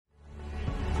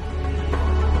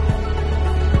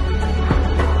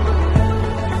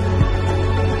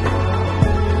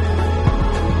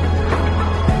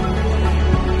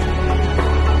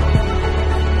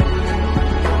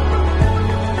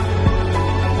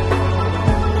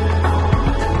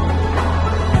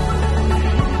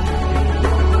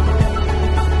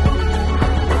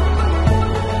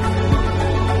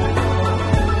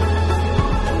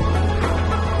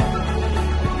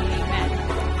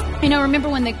remember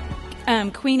when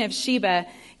the Queen of Sheba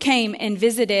came and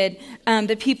visited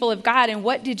the people of God, and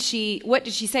what did she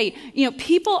say? You know,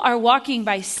 people are walking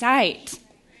by sight.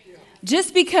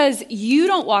 Just because you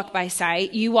don't walk by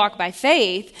sight, you walk by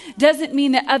faith, doesn't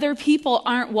mean that other people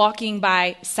aren't walking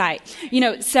by sight. You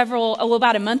know,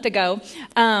 about a month ago,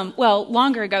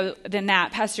 longer ago than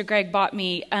that, Pastor Greg bought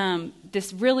me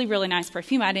this really, really nice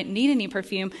perfume. I didn't need any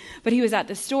perfume, but he was at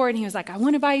the store and he was like, I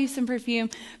want to buy you some perfume.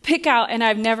 Pick out, and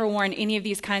I've never worn any of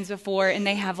these kinds before, and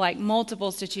they have like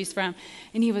multiples to choose from.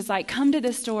 And he was like, come to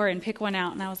the store and pick one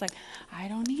out. And I was like, I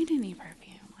don't need any perfume.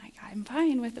 I'm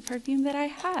fine with the perfume that I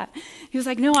have. He was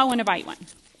like, no, I want to buy you one.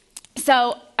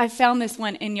 So I found this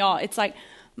one, and y'all, it's like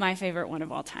my favorite one of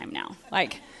all time now.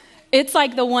 Like, it's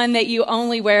like the one that you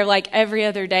only wear like every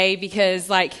other day because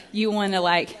like you want to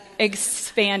like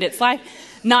expand its life.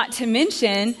 Not to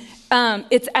mention,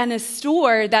 it's in a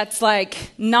store that's like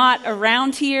not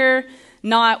around here,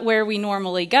 not where we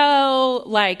normally go.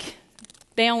 Like,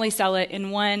 they only sell it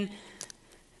in one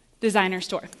designer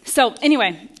store. So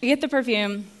anyway, I get the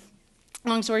perfume.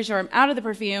 Long story short, I'm out of the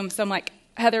perfume, so I'm like,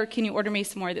 Heather, can you order me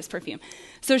some more of this perfume?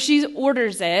 So she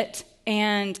orders it,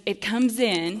 and it comes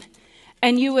in,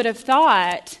 and you would have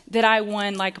thought that I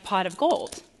won like a pot of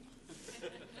gold.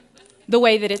 The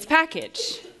way that it's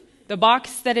packaged, the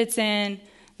box that it's in,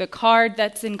 the card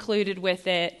that's included with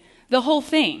it, the whole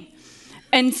thing.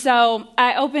 And so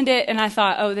I opened it, and I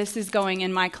thought, oh, this is going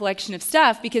in my collection of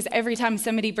stuff, because every time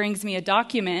somebody brings me a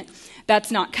document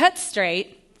that's not cut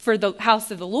straight for the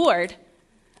house of the Lord,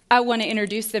 I want to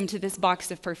introduce them to this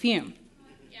box of perfume.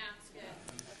 Yeah, that's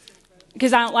good.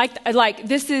 Because I don't like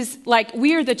this is like,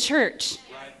 we are the church.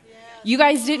 Right. You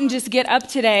guys didn't just get up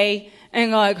today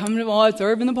and like, come to God,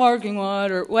 serve in the parking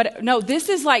lot or what. No, this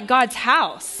is like God's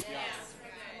house. Yeah.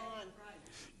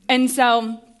 And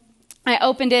so I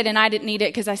opened it, and I didn't need it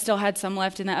because I still had some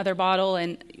left in the other bottle,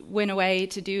 and went away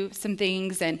to do some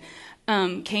things, and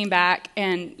came back,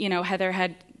 and, you know, Heather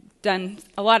had done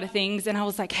a lot of things, and I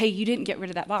was like, hey, you didn't get rid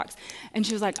of that box. And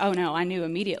she was like, oh no, I knew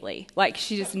immediately. Like,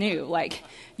 she just knew, like,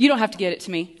 you don't have to get it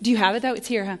to me. Do you have it though? It's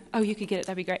here, huh? Oh, you could get it,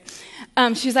 that'd be great.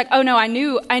 She was like, oh no, I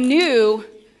knew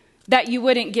that you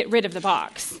wouldn't get rid of the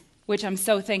box, which I'm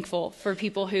so thankful for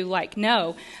people who like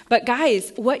know. But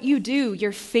guys, what you do,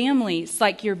 your families,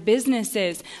 like your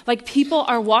businesses, like people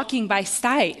are walking by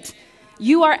sight.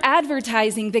 You are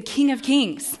advertising the King of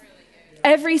Kings.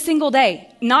 Every single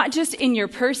day, not just in your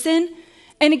person.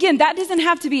 And again, that doesn't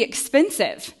have to be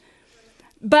expensive,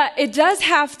 but it does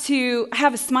have to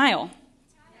have a smile.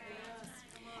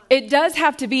 It does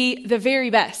have to be the very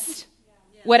best,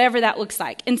 whatever that looks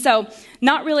like. And so,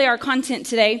 not really our content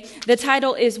today. The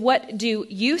title is, What Do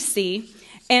You See?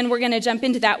 And we're going to jump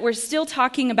into that. We're still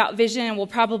talking about vision, and we'll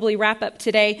probably wrap up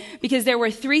today because there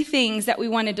were 3 things that we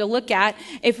wanted to look at.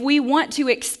 If we want to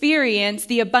experience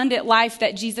the abundant life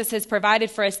that Jesus has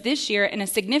provided for us this year in a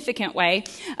significant way,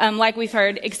 like we've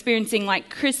heard, experiencing like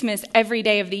Christmas every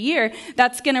day of the year,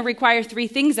 that's going to require 3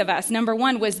 things of us. Number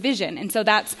 1 was vision. And so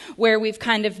that's where we've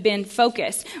kind of been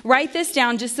focused. Write this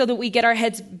down just so that we get our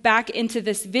heads back into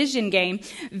this vision game.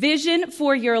 Vision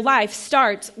for your life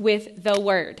starts with the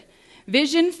Word.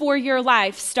 Vision for your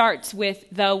life starts with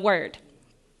the Word.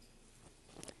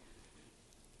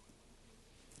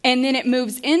 And then it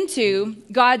moves into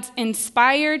God's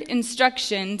inspired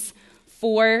instructions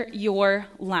for your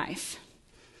life.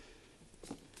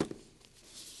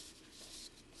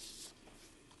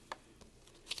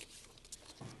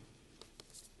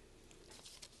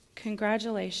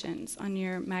 Congratulations on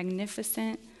your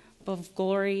magnificent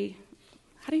Bulgari.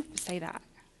 How do you say that?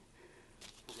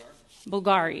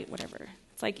 Bulgari, whatever.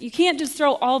 It's like, you can't just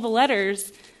throw all the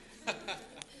letters.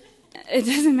 It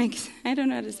doesn't make sense. I don't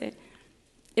know how to say it.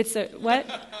 It's a, what?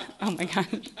 Oh my gosh.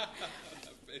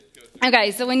 Okay,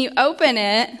 so when you open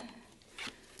it,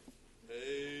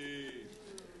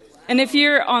 and if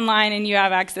you're online and you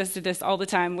have access to this all the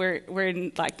time, we're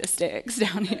in like the sticks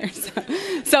down here.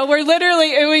 So we're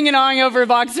literally oohing and awing over a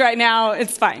box right now.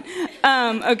 It's fine.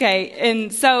 Okay,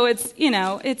 and so it's, you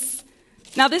know, it's,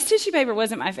 now this tissue paper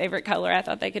wasn't my favorite color. I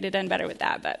thought they could have done better with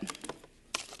that, but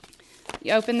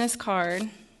you open this card,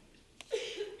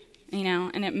 you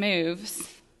know, and it moves.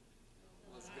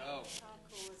 Let's go. How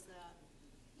cool is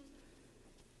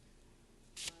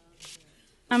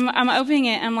that? I'm opening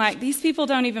it, I'm like, these people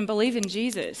don't even believe in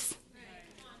Jesus.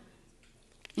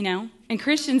 You know, and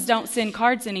Christians don't send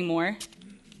cards anymore,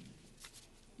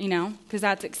 you know, because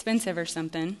that's expensive or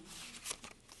something.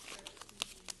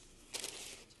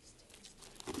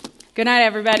 Good night,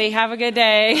 everybody. Have a good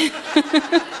day.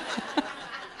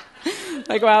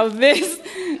 Like, wow, this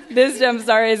This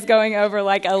jumpstart is going over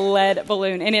like a lead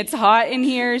balloon. And it's hot in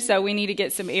here, so we need to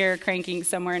get some air cranking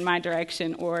somewhere in my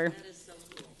direction. Or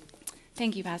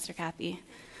thank you, Pastor Kathy.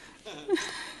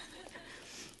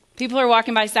 People are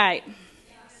walking by sight.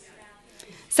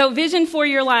 So vision for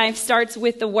your life starts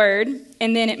with the word,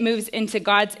 and then it moves into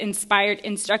God's inspired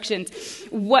instructions.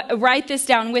 Write this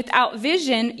down. Without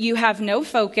vision, you have no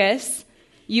focus,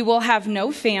 you will have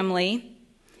no family,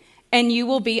 and you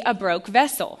will be a broke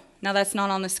vessel. Now that's not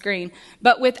on the screen.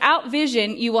 But without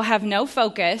vision, you will have no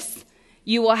focus,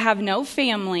 you will have no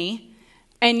family,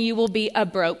 and you will be a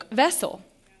broke vessel.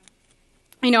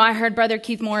 You know, I heard Brother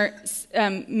Keith Moore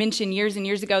mention years and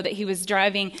years ago that he was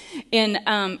driving in,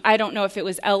 I don't know if it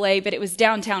was LA, but it was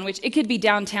downtown, which it could be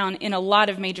downtown in a lot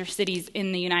of major cities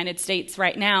in the United States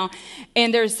right now.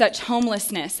 And there's such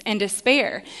homelessness and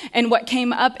despair. And what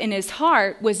came up in his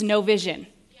heart was no vision.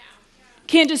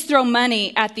 Can't just throw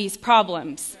money at these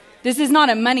problems. This is not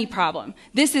a money problem.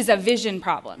 This is a vision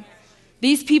problem.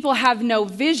 These people have no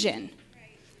vision.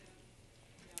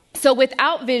 So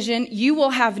without vision, you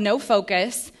will have no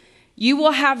focus, you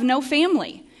will have no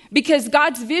family, because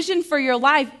God's vision for your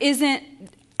life isn't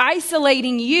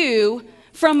isolating you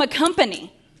from a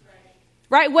company,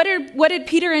 right? What did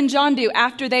Peter and John do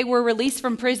after they were released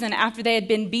from prison, after they had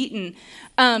been beaten?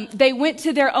 They went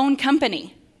to their own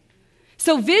company.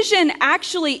 So vision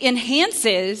actually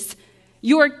enhances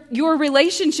your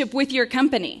relationship with your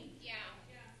company.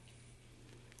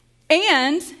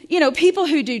 And, you know, people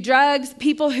who do drugs,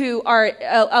 people who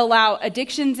allow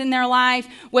addictions in their life,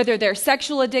 whether they're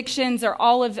sexual addictions or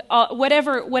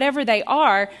whatever they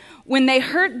are, when they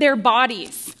hurt their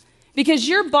bodies, because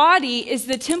your body is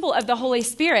the temple of the Holy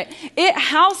Spirit. It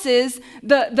houses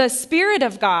the Spirit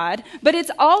of God, but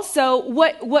it's also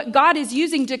what God is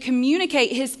using to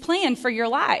communicate his plan for your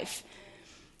life.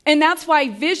 And that's why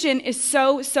vision is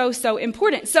so, so, so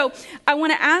important. So I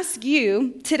want to ask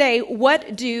you today,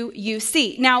 what do you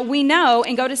see? Now we know,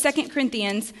 and go to 2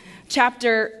 Corinthians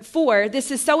chapter 4,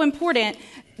 this is so important.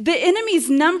 The enemy's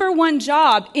number one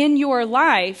job in your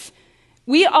life,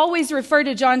 we always refer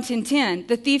to John 10:10.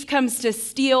 The thief comes to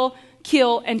steal,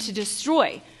 kill, and to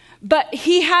destroy. But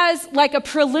he has like a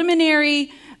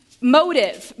preliminary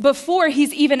motive before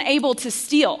he's even able to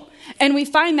steal. And we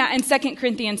find that in 2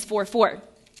 Corinthians 4:4.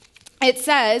 It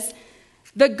says,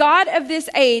 the God of this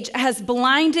age has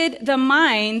blinded the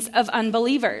minds of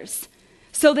unbelievers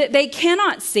so that they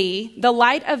cannot see the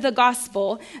light of the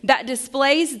gospel that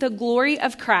displays the glory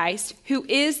of Christ, who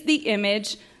is the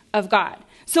image of God.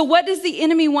 So what does the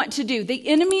enemy want to do? The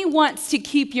enemy wants to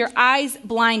keep your eyes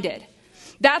blinded.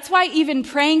 That's why even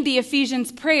praying the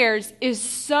Ephesians prayers is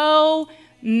so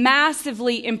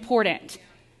massively important.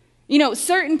 You know,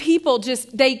 certain people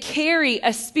they carry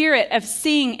a spirit of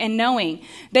seeing and knowing.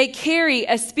 They carry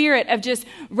a spirit of just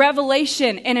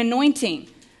revelation and anointing.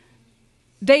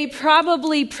 They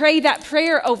probably pray that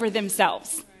prayer over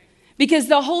themselves because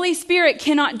the Holy Spirit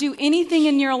cannot do anything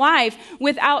in your life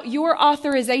without your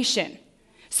authorization.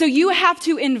 So you have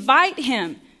to invite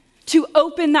him to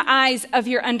open the eyes of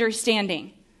your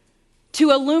understanding,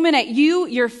 to illuminate you,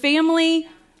 your family,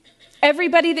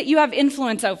 everybody that you have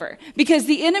influence over, because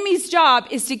the enemy's job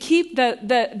is to keep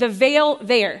the veil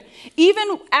there.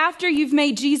 Even after you've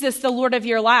made Jesus the Lord of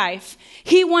your life,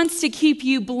 he wants to keep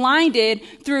you blinded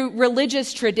through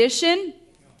religious tradition,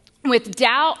 with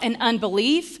doubt and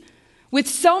unbelief, with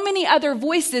so many other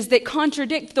voices that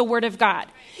contradict the word of God.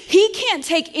 He can't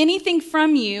take anything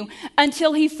from you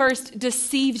until he first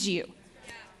deceives you.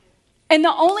 And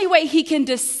the only way he can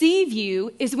deceive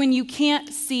you is when you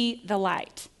can't see the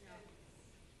light.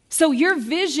 So your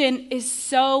vision is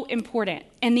so important,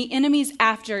 and the enemy's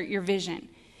after your vision.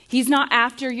 He's not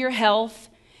after your health.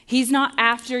 He's not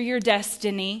after your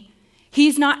destiny.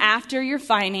 He's not after your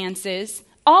finances.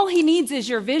 All he needs is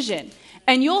your vision,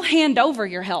 and you'll hand over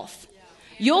your health.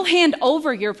 You'll hand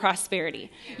over your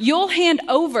prosperity. You'll hand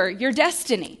over your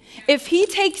destiny. If he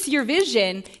takes your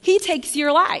vision, he takes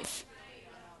your life.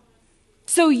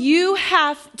 So you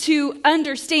have to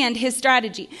understand his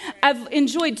strategy. I've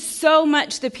enjoyed so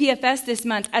much the PFS this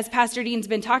month as Pastor Dean's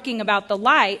been talking about the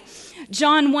light.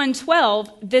 John 1:12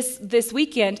 this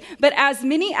weekend. But as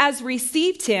many as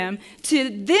received him, to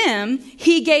them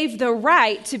he gave the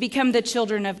right to become the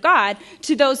children of God,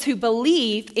 to those who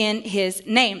believe in his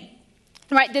name.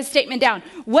 Write this statement down.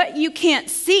 What you can't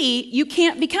see, you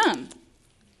can't become.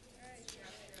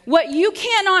 What you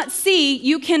cannot see,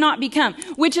 you cannot become,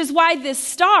 which is why this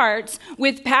starts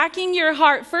with packing your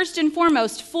heart first and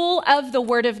foremost full of the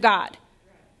Word of God.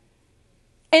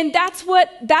 And that's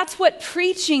what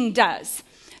preaching does.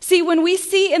 See, when we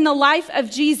see in the life of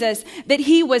Jesus that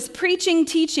he was preaching,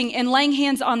 teaching, and laying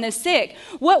hands on the sick,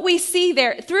 what we see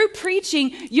there, through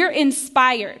preaching, you're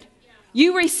inspired.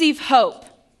 You receive hope.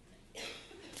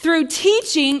 Through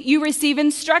teaching, you receive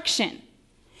instruction.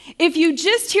 If you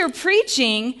just hear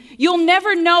preaching, you'll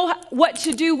never know what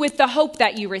to do with the hope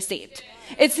that you received.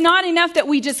 It's not enough that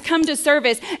we just come to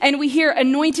service and we hear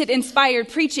anointed, inspired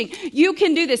preaching. You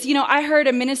can do this. I heard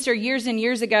a minister years and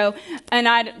years ago, and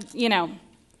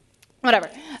whatever.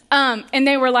 And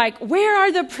they were like, where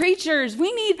are the preachers?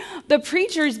 We need the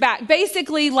preachers back.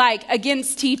 Basically, like,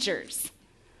 against teachers,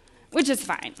 which is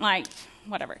fine. Like,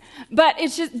 whatever. But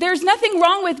it's just, there's nothing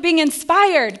wrong with being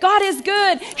inspired. God is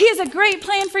good. He has a great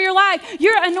plan for your life.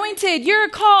 You're anointed. You're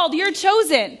called. You're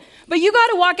chosen. But you got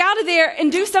to walk out of there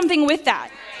and do something with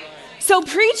that. So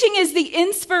preaching is the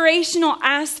inspirational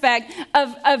aspect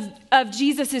of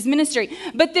Jesus' ministry.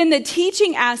 But then the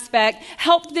teaching aspect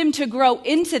helped them to grow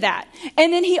into that.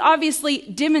 And then he obviously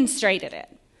demonstrated it.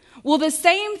 Well, the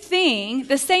same thing,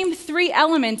 the same three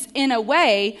elements in a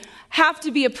way have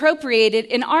to be appropriated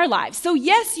in our lives. So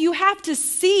yes, you have to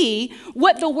see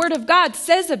what the Word of God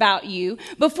says about you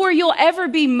before you'll ever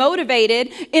be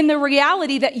motivated in the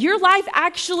reality that your life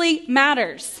actually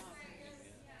matters.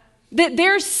 That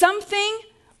there's something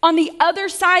on the other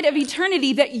side of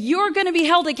eternity that you're going to be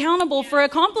held accountable for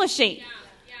accomplishing.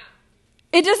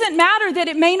 It doesn't matter that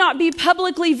it may not be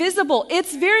publicly visible.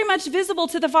 It's very much visible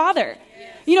to the Father.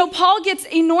 Paul gets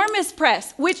enormous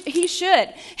press, which he should.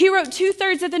 He wrote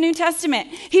 2/3 of the New Testament.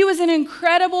 He was an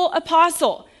incredible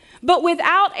apostle. But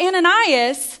without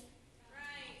Ananias,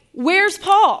 where's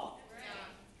Paul?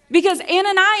 Because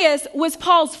Ananias was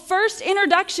Paul's first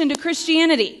introduction to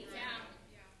Christianity.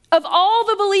 Of all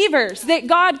the believers that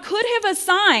God could have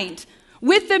assigned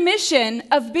with the mission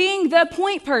of being the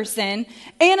point person,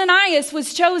 Ananias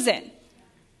was chosen.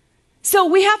 So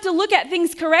we have to look at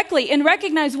things correctly and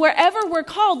recognize wherever we're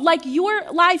called, like,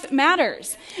 your life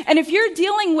matters. And if you're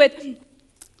dealing with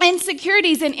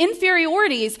insecurities and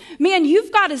inferiorities, man,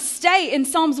 you've got to stay in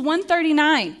Psalms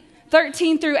 139,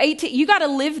 13 through 18. You got to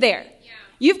live there.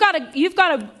 You've got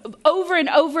to over and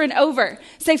over and over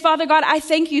say, Father God, I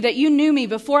thank you that you knew me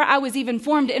before I was even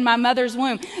formed in my mother's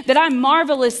womb, that I'm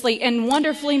marvelously and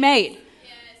wonderfully made.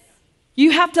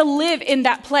 You have to live in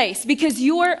that place because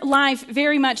your life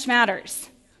very much matters.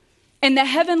 And the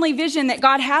heavenly vision that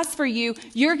God has for you,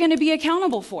 you're going to be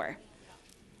accountable for.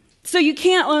 So you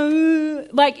can't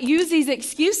use these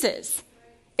excuses.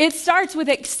 It starts with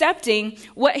accepting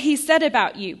what he said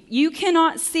about you. What you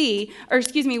can't see,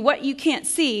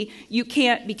 you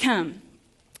can't become.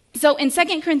 So in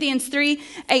 2 Corinthians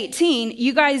 3:18,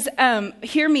 you guys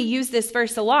hear me use this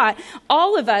verse a lot.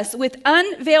 All of us with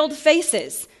unveiled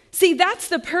faces. See, that's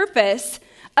the purpose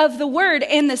of the Word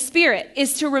and the Spirit,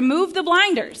 is to remove the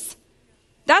blinders.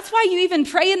 That's why you even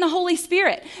pray in the Holy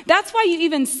Spirit. That's why you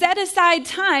even set aside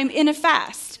time in a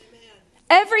fast.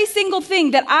 Every single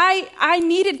thing that I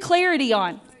needed clarity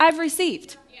on, I've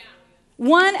received.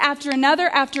 One after another,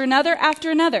 after another, after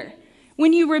another.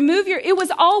 When you remove it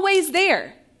was always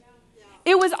there.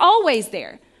 It was always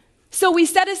there. So we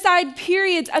set aside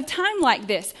periods of time like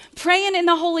this, praying in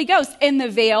the Holy Ghost, and the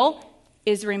veil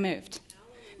is removed.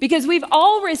 Because we've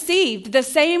all received the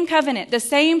same covenant, the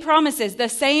same promises, the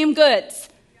same goods.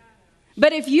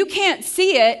 But if you can't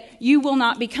see it, you will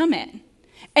not become it.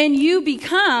 And you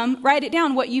become, write it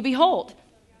down, what you behold.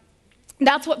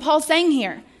 That's what Paul's saying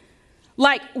here.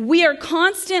 Like, we are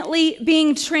constantly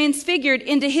being transfigured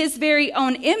into his very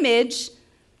own image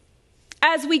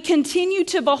as we continue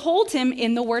to behold him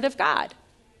in the Word of God.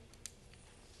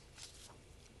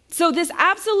 So this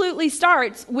absolutely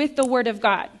starts with the Word of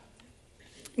God.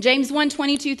 James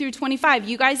 1:22 through 25,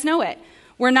 you guys know it.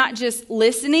 We're not just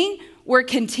listening, we're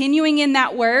continuing in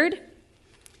that Word.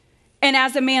 And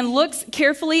as a man looks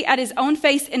carefully at his own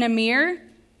face in a mirror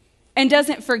and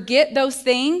doesn't forget those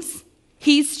things,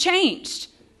 he's changed.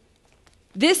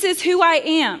 This is who I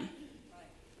am.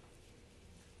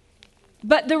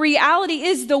 But the reality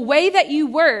is, the way that you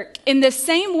work, in the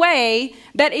same way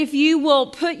that if you will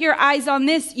put your eyes on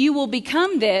this, you will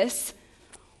become this,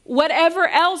 whatever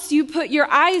else you put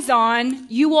your eyes on,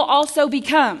 you will also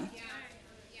become.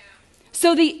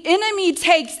 So the enemy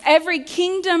takes every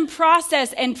kingdom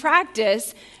process and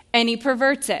practice and he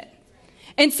perverts it.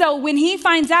 And so when he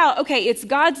finds out, okay, it's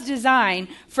God's design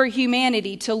for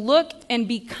humanity to look and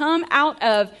become out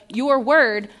of your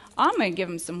word, I'm going to give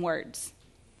him some words.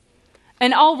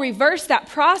 And I'll reverse that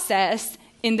process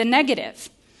in the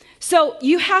negative. So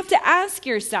you have to ask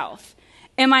yourself,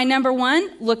 am I, number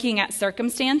one, looking at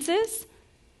circumstances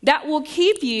that will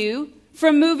keep you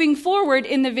from moving forward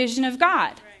in the vision of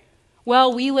God?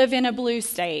 Well, we live in a blue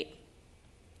state,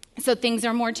 so things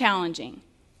are more challenging.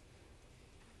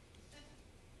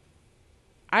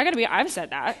 I've said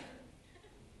that.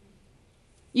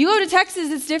 You go to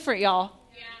Texas, it's different, y'all.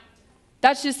 Yeah.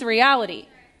 That's just the reality.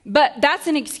 But that's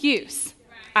an excuse.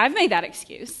 Right. I've made that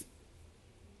excuse.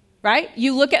 Right?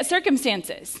 You look at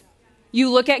circumstances. You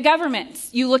look at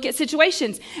governments. You look at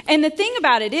situations. And the thing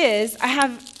about it is, I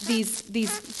have these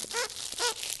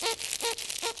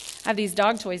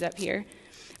dog toys up here.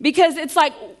 Because it's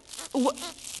like,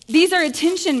 these are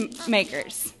attention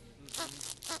makers.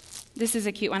 This is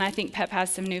a cute one. I think Pep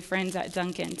has some new friends at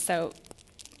Duncan, so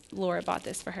Laura bought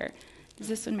this for her. Does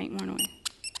this one make more noise?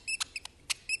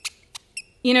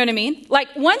 You know what I mean? Like,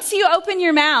 once you open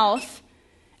your mouth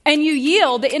and you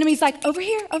yield, the enemy's like, over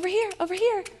here, over here, over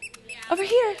here, over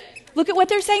here. Look at what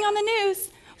they're saying on the news.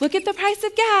 Look at the price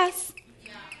of gas.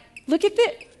 Look at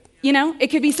the, it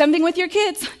could be something with your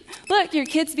kids. Look, your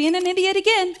kid's being an idiot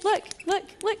again.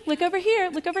 Look over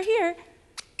here, look over here.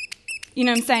 You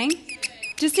know what I'm saying?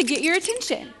 Just to get your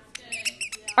attention.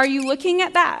 Are you looking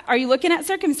at that? Are you looking at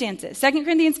circumstances? 2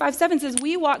 Corinthians 5:7 says,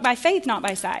 we walk by faith, not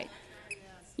by sight.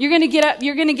 You're going to get up,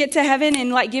 you're going to get to heaven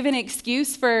and like give an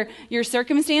excuse for your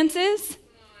circumstances.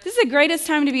 This is the greatest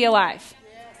time to be alive.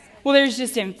 Well, there's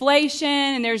just inflation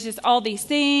and there's just all these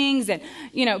things and,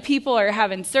 people are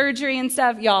having surgery and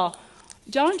stuff. Y'all,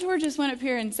 John George just went up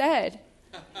here and said,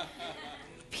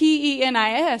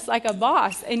 PENIS, like a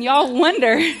boss. And y'all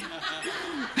wonder.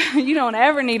 You don't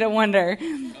ever need to wonder.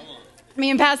 Me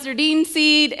and Pastor Dean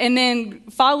seed and then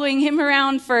following him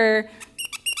around for...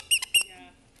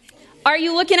 Are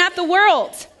you looking at the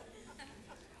world?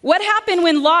 What happened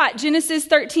when Lot, Genesis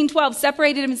 13:12,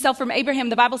 separated himself from Abraham?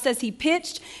 The Bible says he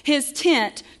pitched his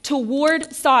tent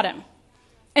toward Sodom.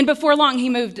 And before long, he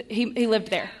lived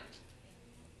there.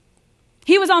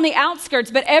 He was on the outskirts,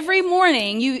 but every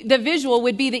morning, the visual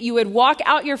would be that you would walk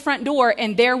out your front door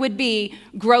and there would be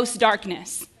gross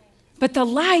darkness. But the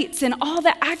lights and all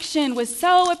the action was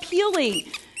so appealing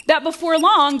that before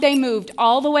long, they moved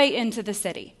all the way into the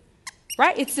city.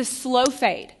 Right? It's a slow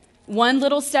fade. One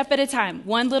little step at a time.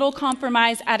 One little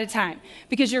compromise at a time.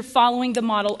 Because you're following the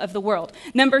model of the world.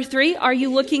 Number 3, are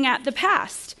you looking at the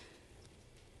past?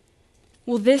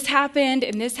 Well, this happened,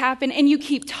 and you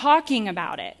keep talking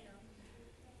about it.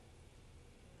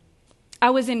 I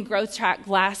was in Growth Track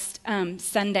last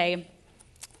Sunday,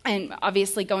 and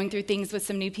obviously going through things with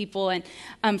some new people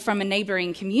and from a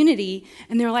neighboring community,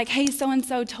 and they're like, hey,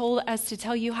 so-and-so told us to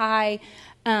tell you hi.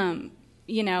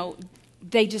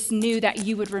 They just knew that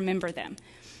you would remember them.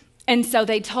 And so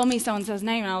they told me so-and-so's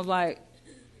name, and I was like,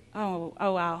 oh,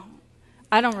 wow.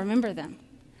 I don't remember them.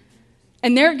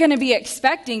 And they're going to be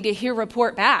expecting to hear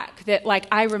report back that, like,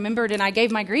 I remembered and I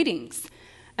gave my greetings.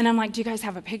 And I'm like, do you guys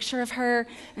have a picture of her?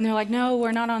 And they're like, no,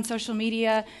 we're not on social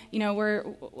media.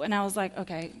 And I was like,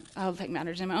 okay, I'll take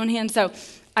matters in my own hands. So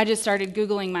I just started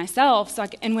Googling myself.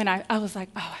 And when I was like,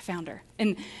 oh, I found her.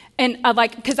 And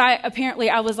because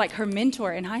I was like her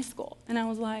mentor in high school. And I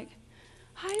was like,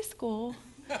 high school?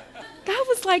 That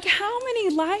was like how many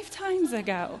lifetimes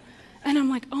ago? And I'm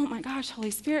like, oh my gosh,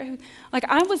 Holy Spirit. Like,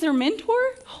 I was her mentor?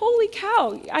 Holy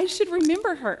cow, I should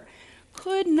remember her.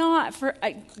 Could not,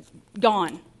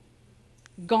 gone.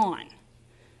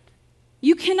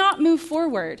 You cannot move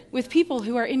forward with people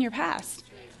who are in your past.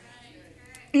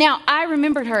 Now, I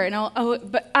remembered her,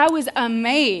 but I was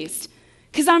amazed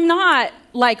because I'm not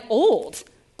like old,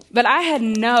 but I had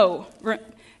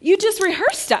you just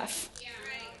rehearse stuff.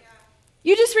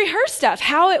 You just rehearse stuff,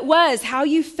 how it was, how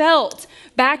you felt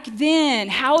back then,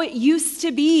 how it used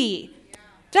to be.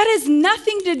 That has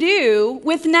nothing to do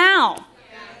with now.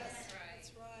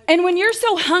 And when you're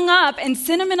so hung up and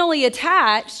sentimentally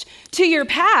attached to your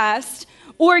past,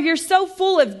 or you're so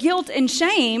full of guilt and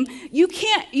shame,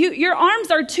 your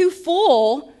arms are too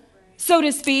full, so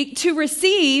to speak, to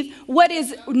receive what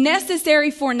is necessary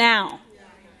for now.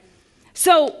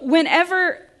 So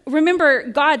remember,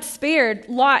 God spared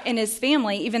Lot and his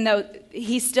family, even though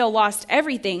he still lost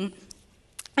everything.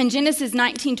 In Genesis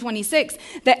 19:26,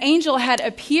 the angel had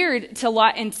appeared to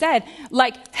Lot and said,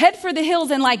 like, head for the hills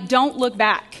and like, don't look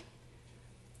back.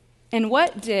 And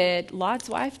what did Lot's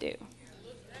wife do?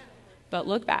 But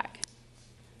look back.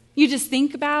 You just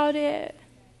think about it.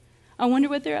 I wonder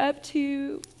what they're up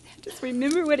to. Just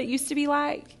remember what it used to be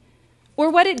like. Or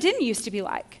what it didn't used to be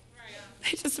like.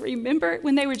 I just remember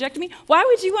when they rejected me. Why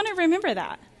would you want to remember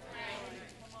that?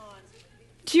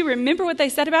 Do you remember what they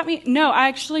said about me? No, I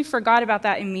actually forgot about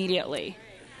that immediately.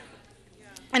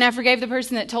 And I forgave the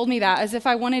person that told me that as if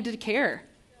I wanted to care.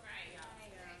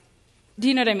 Do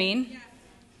you know what I mean?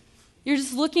 You're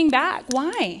just looking back.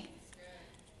 Why?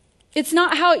 It's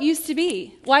not how it used to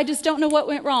be. Well, I just don't know what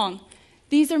went wrong.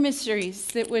 These are mysteries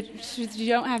that you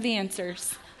don't have the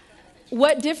answers.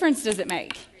 What difference does it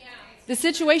make? The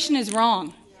situation is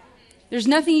wrong. There's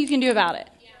nothing you can do about it.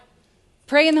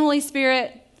 Pray in the Holy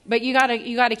Spirit, but you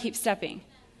gotta keep stepping.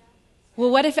 Well,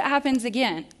 what if it happens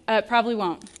again? It probably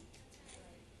won't.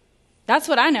 That's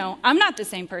what I know. I'm not the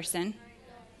same person.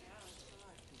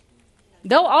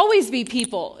 There'll always be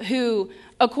people who,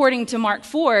 according to Mark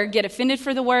 4, get offended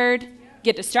for the word,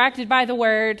 get distracted by the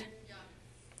word.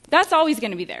 That's always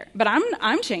going to be there. But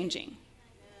I'm changing.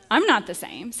 I'm not the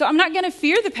same. So I'm not going to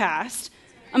fear the past.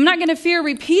 I'm not going to fear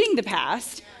repeating the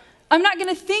past. I'm not going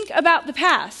to think about the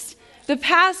past. The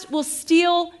past will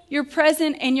steal your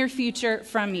present and your future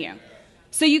from you.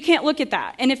 So you can't look at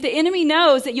that. And if the enemy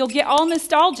knows that you'll get all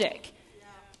nostalgic,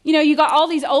 you got all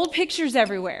these old pictures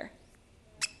everywhere.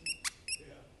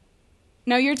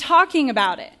 No, you're talking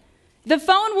about it. The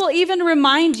phone will even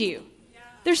remind you.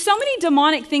 There's so many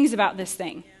demonic things about this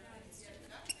thing.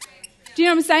 Do you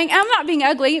know what I'm saying? I'm not being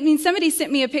ugly. I mean, somebody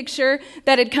sent me a picture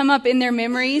that had come up in their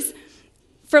memories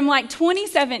from like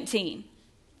 2017.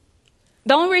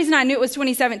 The only reason I knew it was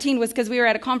 2017 was because we were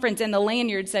at a conference and the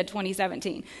lanyard said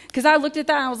 2017. Because I looked at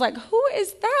that and I was like, who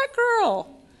is that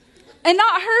girl? And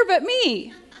not her, but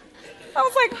me. I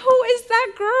was like, who is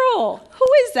that girl? Who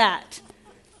is that?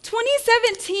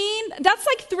 2017, that's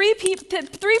like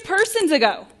three persons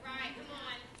ago. Right,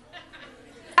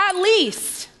 come on. At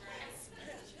least.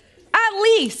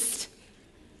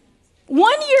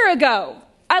 1 year ago,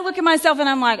 I look at myself and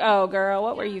I'm like, oh, girl,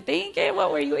 what were you thinking?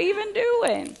 What were you even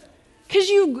doing? Because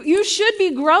you should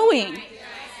be growing.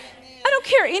 I don't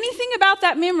care anything about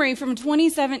that memory from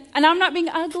 27, and I'm not being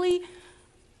ugly.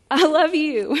 I love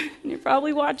you. You're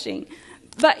probably watching.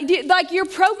 But like you're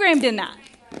programmed in that.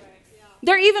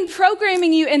 They're even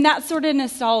programming you in that sort of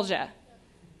nostalgia.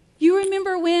 You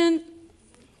remember when?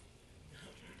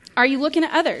 Are you looking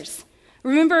at others?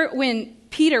 Remember when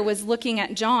Peter was looking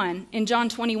at John in John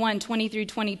 21, 20 through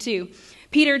 22.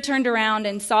 Peter turned around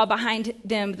and saw behind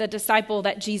them the disciple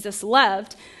that Jesus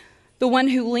loved, the one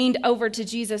who leaned over to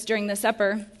Jesus during the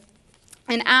supper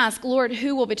and asked, Lord,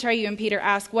 who will betray you? And Peter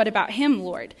asked, what about him,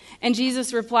 Lord? And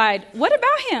Jesus replied, what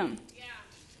about him? Yeah.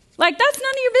 Like, that's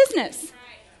none of your business.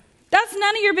 That's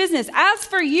none of your business. As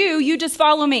for you, you just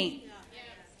follow me.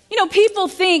 Yeah. People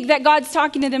think that God's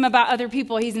talking to them about other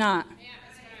people. He's not. Yeah,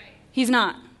 that's right. He's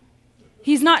not.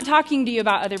 He's not talking to you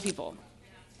about other people.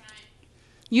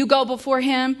 You go before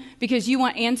him because you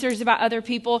want answers about other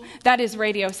people. That is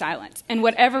radio silence. And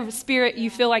whatever spirit you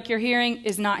feel like you're hearing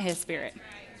is not his spirit.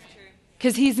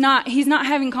 Because he's not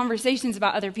having conversations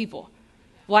about other people.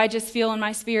 Well, I just feel in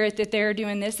my spirit that they're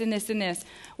doing this and this and this.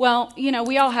 Well,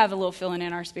 we all have a little feeling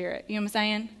in our spirit. You know what I'm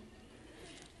saying?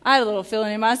 I had a little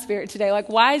feeling in my spirit today. Like,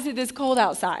 why is it this cold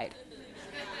outside?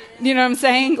 You know what I'm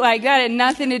saying? Like, that had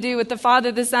nothing to do with the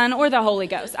Father, the Son, or the Holy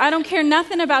Ghost. I don't care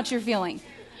nothing about your feeling.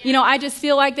 I just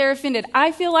feel like they're offended.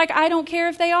 I feel like I don't care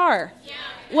if they are.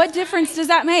 What difference does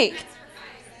that make?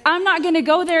 I'm not going to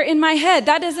go there in my head.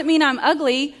 That doesn't mean I'm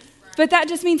ugly, but that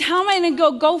just means how am I going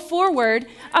to go forward?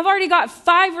 I've already got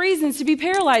 5 reasons to be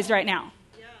paralyzed right now.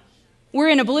 We're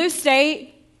in a blue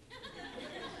state.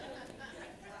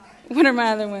 What are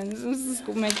my other ones? Let's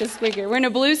make this quicker. We're in a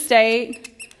blue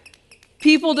state.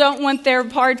 People don't want their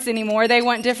parts anymore. They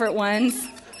want different ones.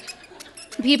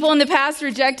 People in the past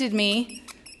rejected me.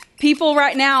 People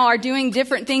right now are doing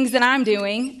different things than I'm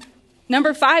doing.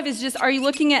 Number 5 is just, are you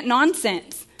looking at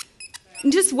nonsense?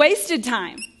 Just wasted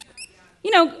time.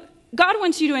 God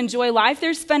wants you to enjoy life.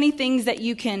 There's funny things that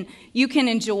you can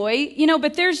enjoy,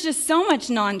 but there's just so much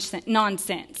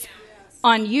nonsense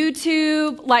on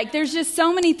YouTube. Like, there's just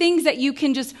so many things that you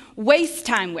can just waste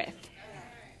time with.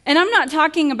 And I'm not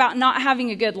talking about not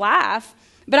having a good laugh,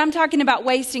 but I'm talking about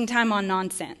wasting time on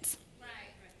nonsense.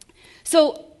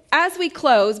 So as we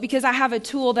close, because I have a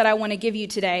tool that I want to give you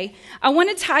today, I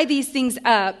want to tie these things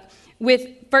up with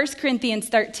 1 Corinthians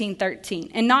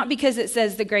 13:13. And not because it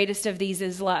says the greatest of these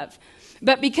is love,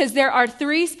 but because there are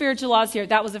 3 spiritual laws here.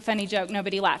 That was a funny joke.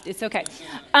 Nobody laughed. It's okay.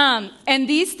 And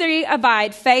these 3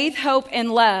 abide: faith, hope,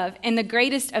 and love. And the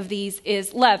greatest of these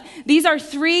is love. These are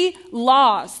 3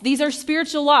 laws. These are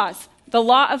spiritual laws. The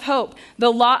law of hope,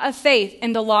 the law of faith,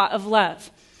 and the law of love.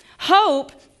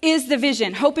 Hope is the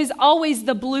vision. Hope is always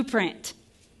the blueprint.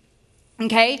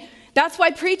 Okay? That's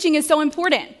why preaching is so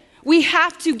important. We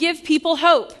have to give people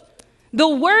hope. The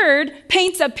word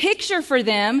paints a picture for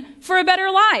them for a better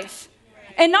life.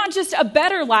 And not just a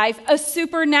better life, a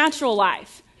supernatural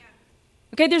life.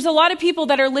 Okay, there's a lot of people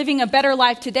that are living a better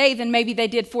life today than maybe they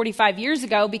did 45 years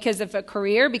ago because of a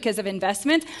career, because of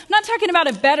investments. I'm not talking about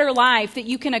a better life that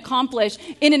you can accomplish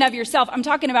in and of yourself. I'm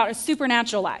talking about a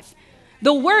supernatural life.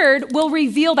 The word will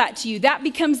reveal that to you. That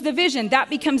becomes the vision. That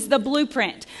becomes the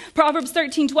blueprint. Proverbs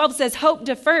 13:12 says, hope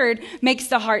deferred makes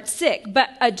the heart sick, but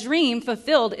a dream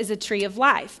fulfilled is a tree of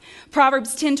life.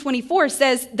 Proverbs 10:24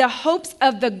 says, the hopes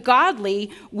of the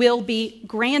godly will be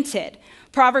granted.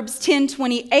 Proverbs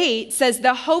 10:28 says,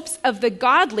 the hopes of the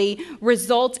godly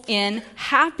result in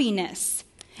happiness.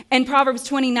 And Proverbs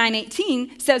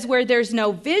 29:18 says, where there's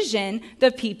no vision,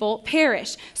 the people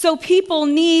perish. So people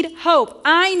need hope.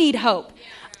 I need hope.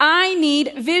 I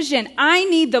need vision. I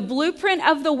need the blueprint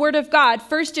of the Word of God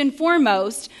first and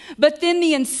foremost, but then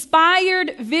the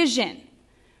inspired vision,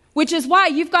 which is why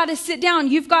you've got to sit down,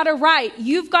 you've got to write,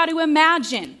 you've got to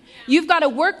imagine, you've got to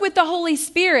work with the Holy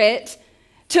Spirit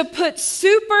to put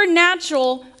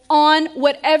supernatural on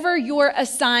whatever you're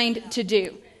assigned to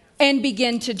do and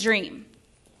begin to dream.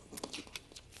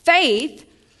 Faith,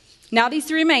 now these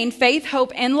three remain, faith,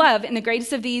 hope, and love. And the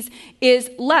greatest of these is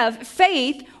love.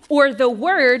 Faith, or the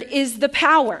word, is the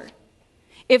power.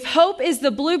 If hope is the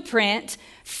blueprint,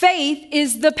 faith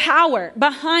is the power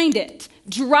behind it,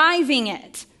 driving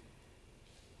it.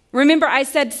 Remember, I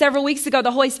said several weeks ago,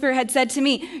 the Holy Spirit had said to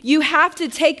me, you have to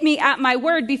take me at my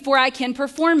word before I can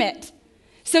perform it.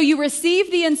 So you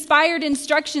receive the inspired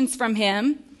instructions from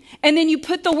him, and then you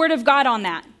put the word of God on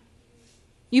that.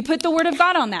 You put the word of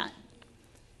God on that.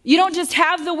 You don't just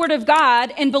have the word of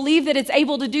God and believe that it's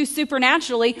able to do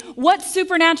supernaturally. What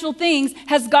supernatural things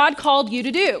has God called you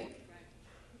to do?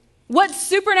 What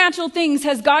supernatural things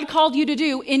has God called you to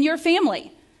do in your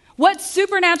family? What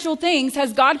supernatural things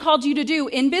has God called you to do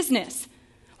in business?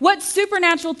 What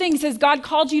supernatural things has God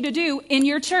called you to do in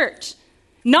your church?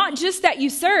 Not just that you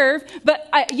serve, but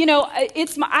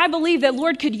I believe that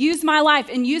Lord could use my life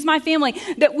and use my family,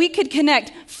 that we could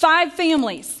connect 5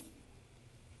 families.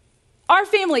 Our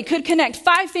family could connect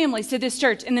 5 families to this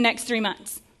church in the next 3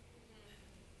 months.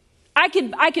 I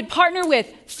could partner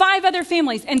with 5 other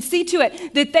families and see to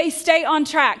it that they stay on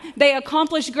track. They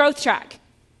accomplish growth track.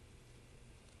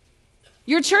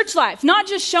 Your church life, not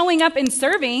just showing up and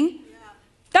serving.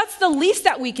 That's the least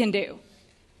that we can do.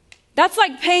 That's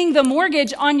like paying the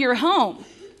mortgage on your home.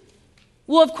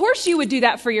 Well, of course you would do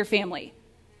that for your family.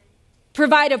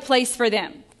 Provide a place for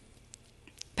them.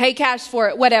 Pay cash for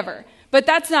it, whatever. But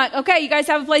that's not, okay, you guys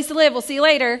have a place to live. We'll see you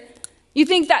later. You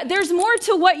think that there's more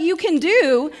to what you can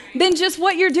do than just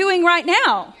what you're doing right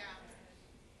now.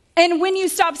 And when you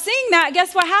stop seeing that,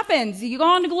 guess what happens? You go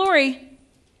on to glory.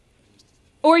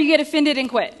 Or you get offended and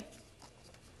quit.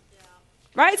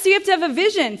 Right? So you have to have a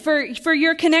vision for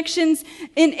your connections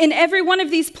in every one of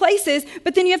these places,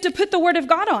 but then you have to put the word of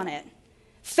God on it.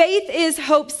 Faith is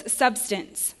hope's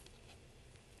substance.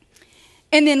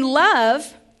 And then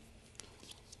love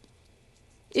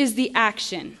is the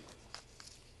action.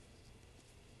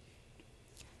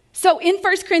 So in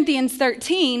 1 Corinthians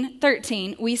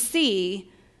 13, we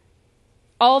see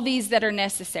all these that are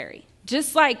necessary.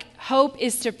 Just like hope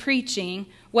is to preaching,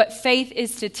 what faith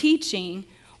is to teaching,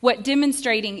 what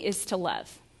demonstrating is to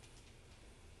love.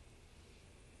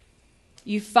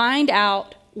 You find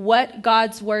out what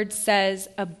God's word says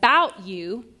about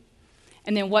you,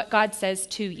 and then what God says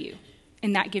to you,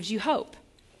 and that gives you hope.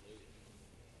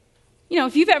 You know,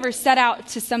 if you've ever set out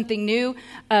to something new,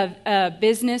 a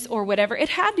business or whatever, it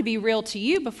had to be real to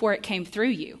you before it came through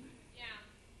you.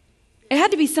 It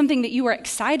had to be something that you were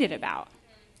excited about.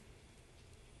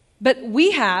 But we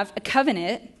have a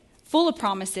covenant full of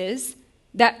promises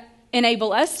that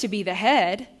enable us to be the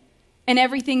head and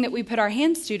everything that we put our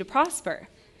hands to prosper.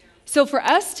 So for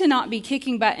us to not be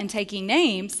kicking butt and taking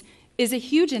names is a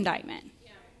huge indictment,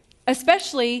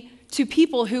 especially to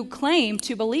people who claim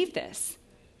to believe this.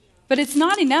 But it's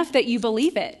not enough that you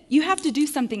believe it. You have to do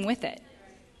something with it.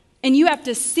 And you have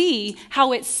to see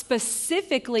how it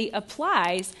specifically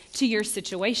applies to your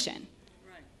situation.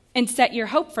 And set your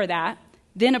hope for that,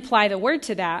 then apply the word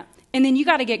to that, and then you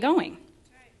got to get going.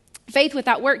 Faith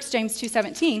without works, James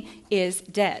 2:17, is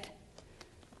dead.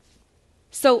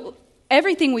 So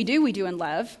everything we do in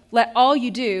love. Let all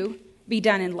you do be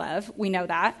done in love. We know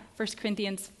that. 1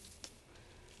 Corinthians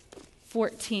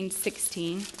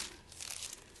 14:16.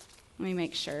 Let me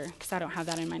make sure, because I don't have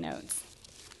that in my notes.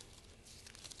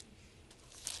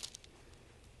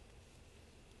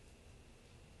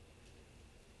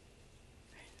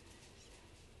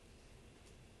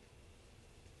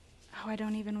 Oh, I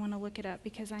don't even want to look it up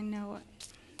because I know it,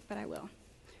 but I will,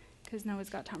 because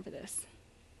Noah's got time for this.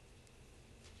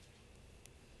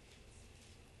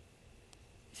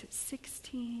 Is it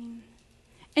 16?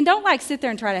 And don't like sit there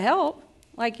and try to help.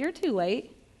 Like you're too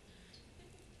late.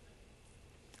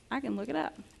 I can look it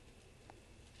up.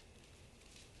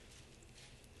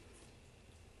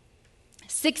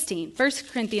 1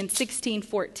 Corinthians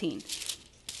 16:14.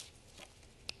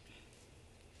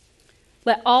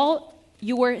 Let all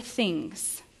your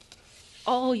things.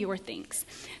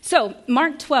 So,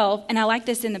 Mark 12, and I like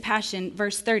this in the Passion,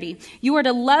 verse 30. You are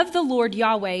to love the Lord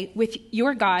Yahweh with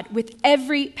your God with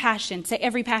every passion. Say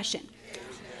every passion.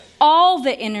 All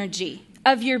the energy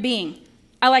of your being.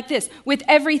 I like this. With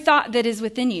every thought that is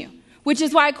within you. Which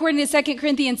is why, according to 2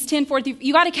 Corinthians 10:4,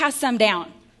 you got to cast some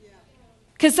down.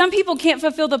 Because some people can't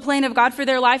fulfill the plan of God for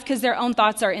their life because their own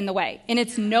thoughts are in the way. And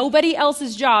it's nobody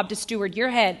else's job to steward your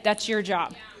head. That's your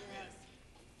job.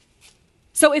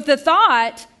 So if the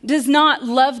thought does not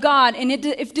love God and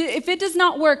if it does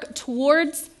not work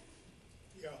towards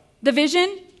the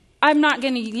vision, I'm not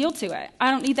going to yield to it. I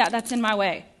don't need that. That's in my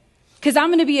way. Because I'm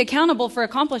going to be accountable for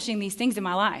accomplishing these things in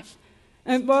my life.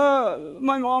 And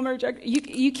my mom rejected.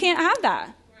 You can't have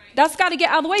that. That's got to get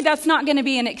out of the way. That's not going to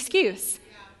be an excuse.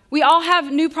 We all have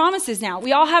new promises now.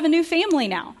 We all have a new family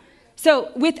now.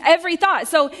 So with every thought.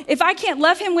 So if I can't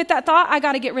love him with that thought, I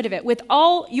got to get rid of it. With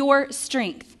all your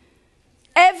strength.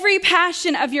 Every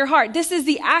passion of your heart. This is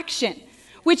the action.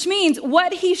 Which means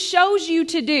what he shows you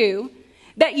to do,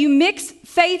 that you mix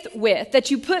faith with,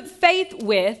 that you put faith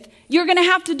with, you're going to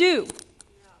have to do.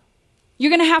 You're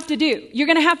going to have to do. You're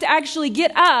going to have to actually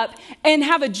get up and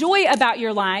have a joy about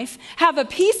your life, have a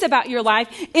peace about your life,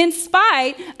 in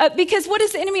spite of, because what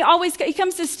does the enemy always, he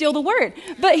comes to steal the word.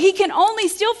 But he can only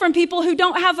steal from people who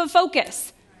don't have a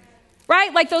focus.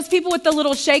 Right? Like those people with the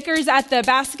little shakers at the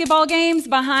basketball games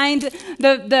behind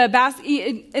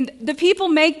the people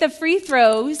make the free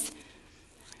throws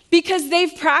because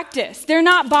they've practiced. They're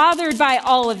not bothered by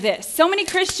all of this. So many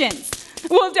Christians,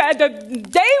 well, the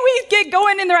day we get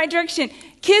going in the right direction,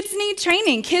 kids need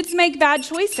training. Kids make bad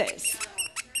choices.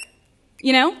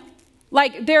 You know?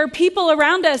 Like there are people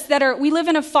around us we live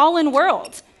in a fallen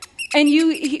world. And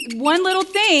one little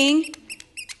thing,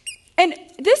 and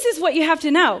this is what you have to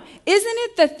know. Isn't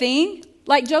it the thing,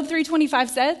 like Job 3:25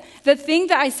 said, the thing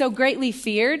that I so greatly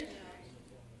feared?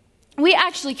 We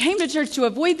actually came to church to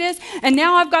avoid this, and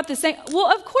now I've got the same.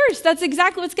 Well, of course, that's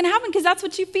exactly what's going to happen because that's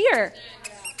what you fear.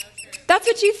 That's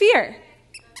what you fear.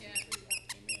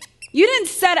 You didn't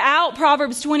set out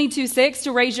Proverbs 22:6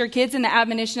 to raise your kids in the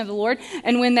admonition of the Lord,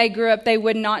 and when they grew up, they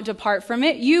would not depart from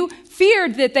it. You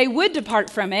feared that they would depart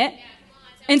from it,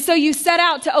 and so you set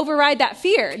out to override that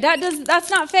fear. That's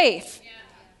not faith.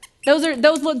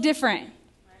 Those look different.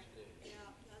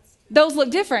 Those look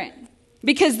different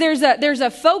because there's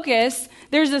a focus,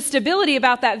 there's a stability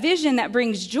about that vision that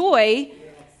brings joy.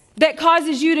 That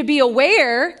causes you to be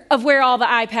aware of where all the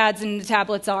iPads and the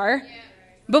tablets are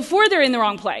before they're in the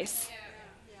wrong place.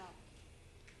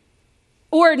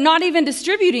 Or not even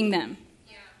distributing them.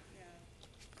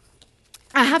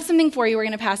 I have something for you we're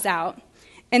going to pass out.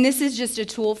 And this is just a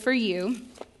tool for you.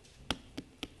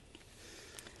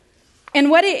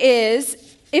 And what it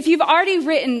is, if you've already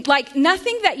written, like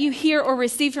nothing that you hear or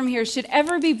receive from here should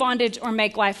ever be bondage or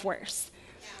make life worse.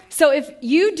 So if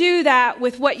you do that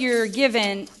with what you're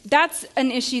given, that's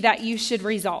an issue that you should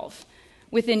resolve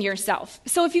within yourself.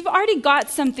 So if you've already got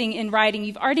something in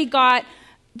writing,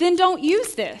 then don't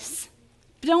use this.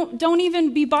 Don't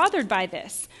even be bothered by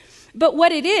this. But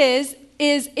what it is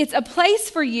it's a place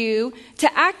for you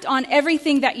to act on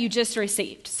everything that you just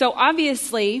received. So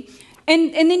obviously,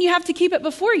 and then you have to keep it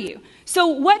before you. So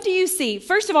what do you see?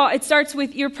 First of all, it starts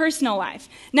with your personal life.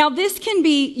 Now, this can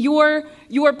be your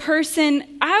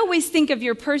person. I always think of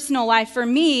your personal life for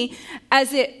me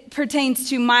as it pertains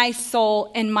to my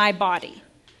soul and my body.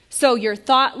 So your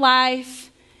thought life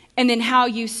and then how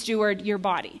you steward your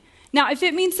body. Now, if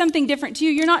it means something different to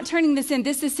you, you're not turning this in.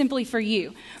 This is simply for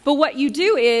you. But what you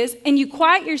do is, and you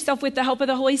quiet yourself with the help of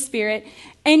the Holy Spirit,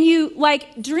 and you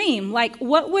dream,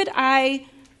 what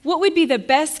would be the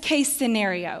best case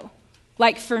scenario?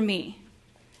 Like for me,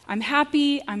 I'm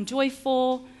happy, I'm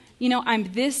joyful, I'm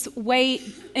this weight,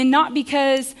 and not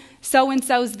because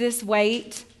so-and-so's this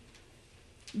weight,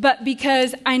 but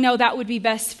because I know that would be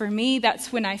best for me.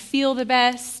 That's when I feel the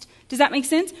best. Does that make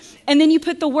sense? And then you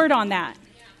put the word on that,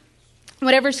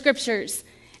 whatever scriptures.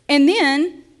 And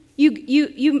then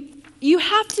you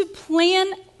have to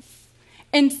plan,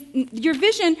 and your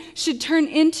vision should turn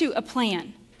into a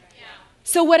plan.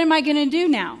 So what am I going to do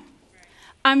now?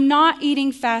 I'm not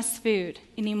eating fast food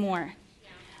anymore.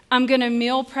 I'm going to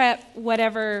meal prep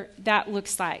whatever that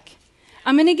looks like.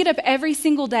 I'm going to get up every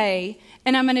single day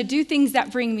and I'm going to do things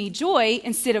that bring me joy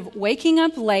instead of waking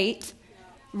up late,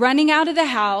 running out of the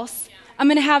house. I'm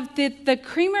going to have the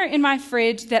creamer in my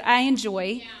fridge that I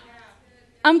enjoy.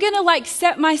 I'm going to like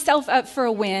set myself up for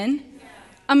a win.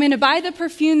 I'm going to buy the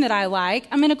perfume that I like.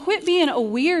 I'm going to quit being a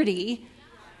weirdie.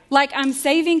 Like I'm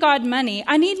saving God money.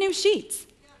 I need new sheets.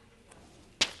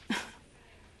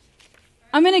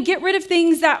 I'm going to get rid of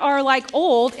things that are like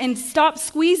old and stop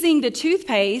squeezing the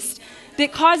toothpaste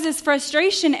that causes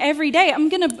frustration every day. I'm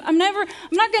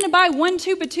not going to buy one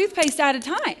tube of toothpaste at a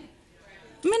time.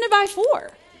 I'm going to buy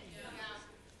 4.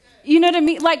 You know what I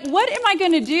mean? Like, what am I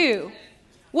going to do?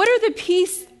 What are the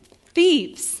peace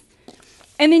thieves?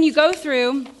 And then you go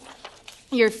through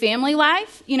your family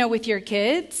life, with your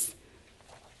kids.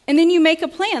 And then you make a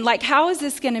plan. Like, how is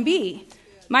this going to be?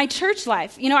 My church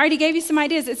life. I already gave you some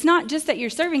ideas. It's not just that you're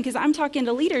serving, because I'm talking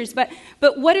to leaders, but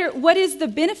what is the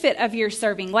benefit of your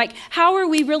serving? Like, how are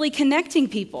we really connecting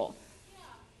people?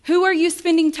 Who are you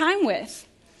spending time with?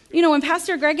 When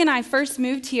Pastor Greg and I first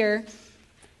moved here,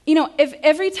 if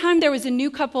every time there was a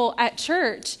new couple at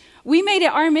church, we made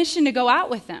it our mission to go out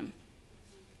with them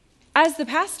as the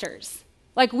pastors.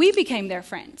 Like, we became their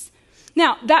friends.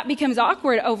 Now, that becomes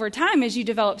awkward over time as you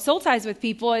develop soul ties with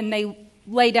people and they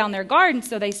lay down their guard, and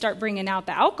so they start bringing out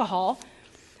the alcohol.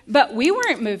 But we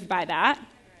weren't moved by that.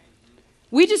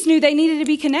 We just knew they needed to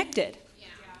be connected.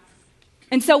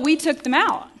 And so we took them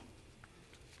out.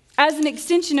 As an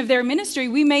extension of their ministry,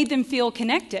 we made them feel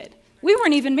connected. We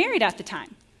weren't even married at the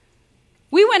time.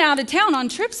 We went out of town on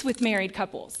trips with married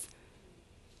couples.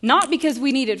 Not because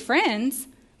we needed friends,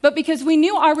 but because we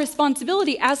knew our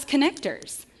responsibility as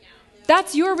connectors.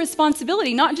 That's your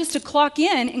responsibility, not just to clock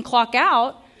in and clock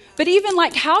out, but even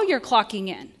like how you're clocking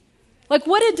in. Like,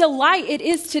 what a delight it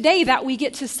is today that we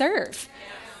get to serve.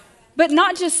 But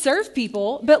not just serve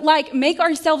people, but like make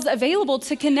ourselves available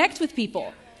to connect with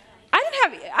people.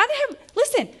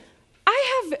 Listen,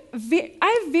 I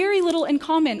have very little in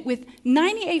common with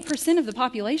 98% of the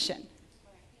population.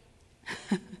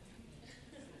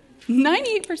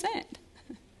 98%.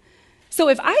 So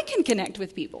if I can connect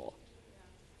with people,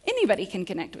 anybody can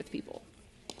connect with people.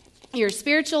 Your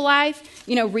spiritual life,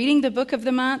 reading the book of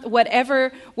the month,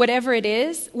 whatever it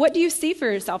is, what do you see for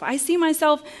yourself? I see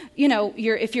myself,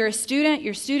 if you're a student,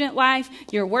 your student life,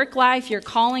 your work life, your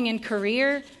calling and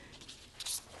career.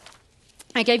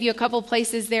 I gave you a couple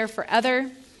places there for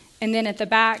other, and then at the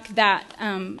back, that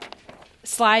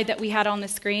slide that we had on the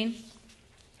screen.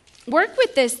 Work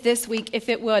with this week if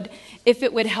it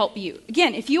would help you.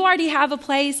 Again, if you already have a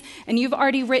place and you've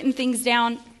already written things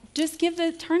down, just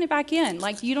turn it back in.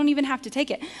 Like, you don't even have to take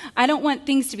it. I don't want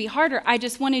things to be harder. I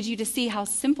just wanted you to see how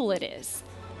simple it is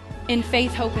in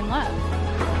faith, hope, and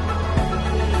love.